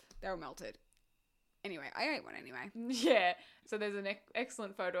they were melted. Anyway, I ate one anyway. Yeah. So there's an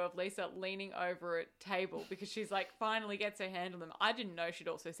excellent photo of Lisa leaning over a table because she's like finally gets her hand on them. I didn't know she'd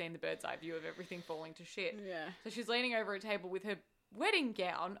also seen the bird's eye view of everything falling to shit. Yeah. So she's leaning over a table with her wedding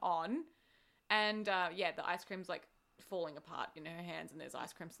gown on and the ice cream's like falling apart in her hands and there's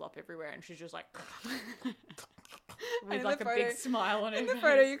ice cream slop everywhere and she's just like with in like the a big photo- smile on her In the face.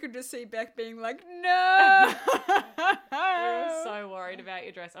 photo, you could just see Beck being like, no. We were so worried about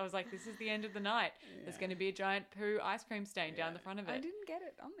your dress. I was like, this is the end of the night. There's going to be a giant poo ice cream stain down the front of it. I didn't get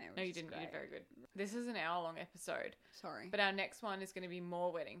it on there. No, which you is didn't. You did great. very good. This is an hour-long episode. Sorry. But our next one is going to be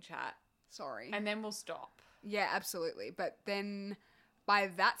more wedding chat. Sorry. And then we'll stop. Yeah, absolutely. But then by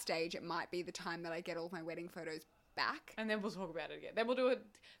that stage, it might be the time that I get all my wedding photos back. And then we'll talk about it again. Then we'll do a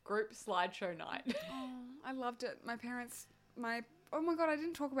group slideshow night. Oh, I loved it. My parents, oh my God, I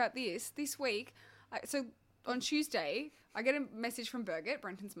didn't talk about this week. So on Tuesday, I get a message from Birgit,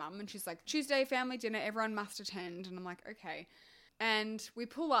 Brenton's mum, and she's like, Tuesday family dinner, everyone must attend. And I'm like, okay. And we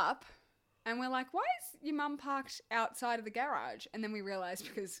pull up and we're like, why is your mum parked outside of the garage? And then we realize,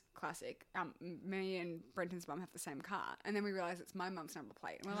 because classic, me and Brenton's mum have the same car. And then we realize it's my mum's number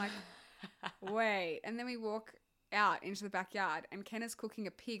plate. And we're like, wait. And then we walk out into the backyard and Ken is cooking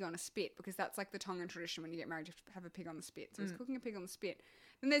a pig on a spit, because that's like the Tongan tradition. When you get married, you have to have a pig on the spit. So he's cooking a pig on the spit.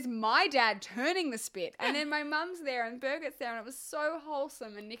 Then there's my dad turning the spit, and then my mum's there and Birgit's there, and it was so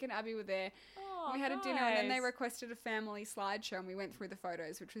wholesome. And Nick and Abby were there. Oh, We had a dinner, and then they nice. requested a family slideshow, and we went through the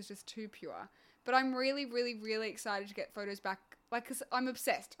photos, which was just too pure. But I'm really, really, really excited to get photos back, like, because I'm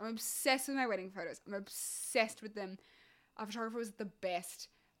obsessed. I'm obsessed with my wedding photos. I'm obsessed with them. Our photographer was the best.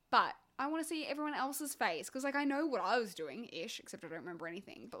 But I want to see everyone else's face, because, like, I know what I was doing, except I don't remember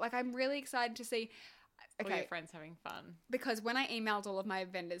anything. But, like, I'm really excited to see... All your friends having fun. Because when I emailed all of my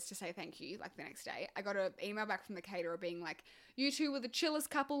vendors to say thank you, like the next day, I got an email back from the caterer being like, you two were the chillest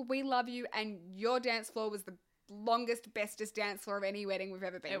couple, we love you, and your dance floor was the longest, bestest dance floor of any wedding we've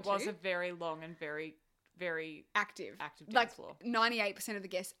ever been to. It was a very long and very, very active dance like, floor. 98% of the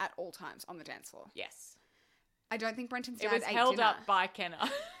guests at all times on the dance floor. Yes. I don't think Brenton's It dad was ate held dinner. up by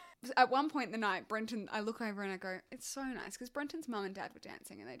Kenna. At one point in the night, Brenton, I look over and I go, it's so nice, because Brenton's mum and dad were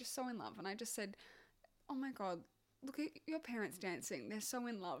dancing and they're just so in love. And I just said, oh my God, look at your parents dancing. They're so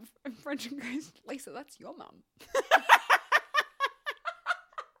in love. And Brenton goes, Lisa, that's your mum. Because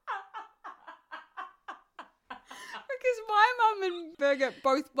my mum and Birgit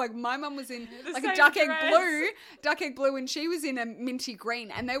both, like, my mum was in The like a same duck egg blue, and she was in a minty green,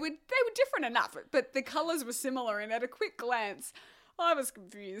 and they were different enough, but the colours were similar. And at a quick glance, I was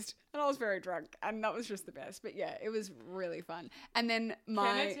confused, and I was very drunk, and that was just the best. But yeah, it was really fun. And then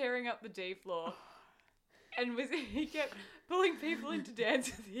Kenna tearing up the D floor. And he kept pulling people into dance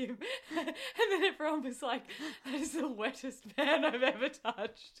with him. And then everyone was like, that is the wettest man I've ever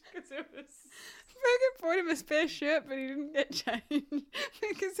touched. Because it was... Birgit bought him a spare shirt, but he didn't get changed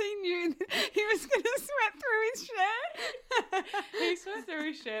because he knew that he was going to sweat through his shirt. He sweat through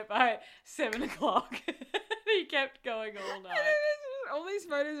his shirt by 7 o'clock. He kept going all And night. then there's just all these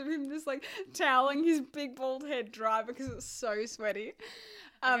photos of him just like toweling his big bald head dry because it's so sweaty.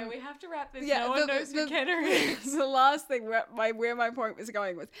 Okay, we have to wrap this. No one knows who Kenna is. The last thing where my point was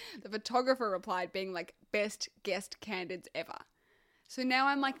going was the photographer replied being like, best guest candidates ever. So now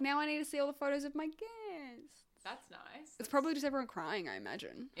I'm like, now I need to see all the photos of my guests. That's nice. It's probably just everyone crying, I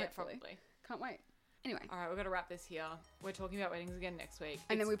imagine. Yeah, hopefully. probably. Can't wait. Anyway. All right, we've got to wrap this here. We're talking about weddings again next week.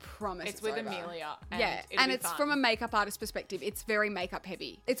 And then we promise it's with over. Amelia. Yeah, it'll and be it's fun. from a makeup artist perspective. It's very makeup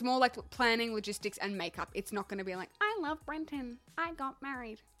heavy. It's more like planning, logistics, and makeup. It's not going to be like, I love Brenton. I got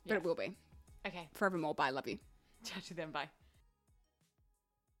married. But it will be. Okay. Forevermore. Bye. Love you. Chat to them. Bye.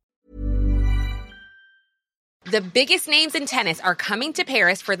 The biggest names in tennis are coming to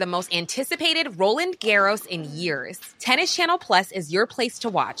Paris for the most anticipated Roland Garros in years. Tennis Channel Plus is your place to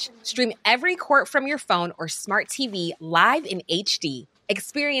watch. Stream every court from your phone or smart TV live in HD.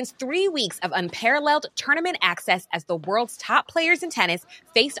 Experience 3 weeks of unparalleled tournament access as the world's top players in tennis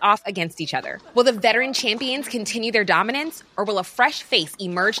face off against each other. Will the veteran champions continue their dominance, or will a fresh face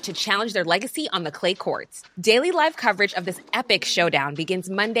emerge to challenge their legacy on the clay courts? Daily live coverage of this epic showdown begins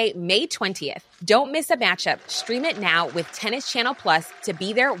Monday, May 20th. Don't miss a matchup. Stream it now with Tennis Channel Plus to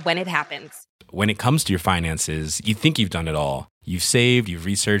be there when it happens. When it comes to your finances, you think you've done it all. You've saved, you've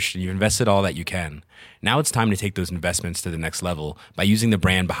researched, and you've invested all that you can. Now it's time to take those investments to the next level by using the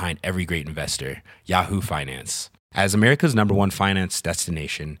brand behind every great investor, Yahoo Finance. As America's #1 finance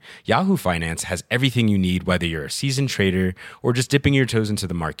destination, Yahoo Finance has everything you need, whether you're a seasoned trader or just dipping your toes into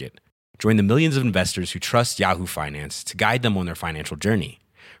the market. Join the millions of investors who trust Yahoo Finance to guide them on their financial journey.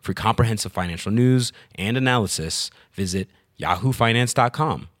 For comprehensive financial news and analysis, visit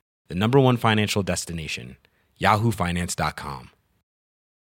yahoofinance.com. The #1 financial destination, yahoofinance.com.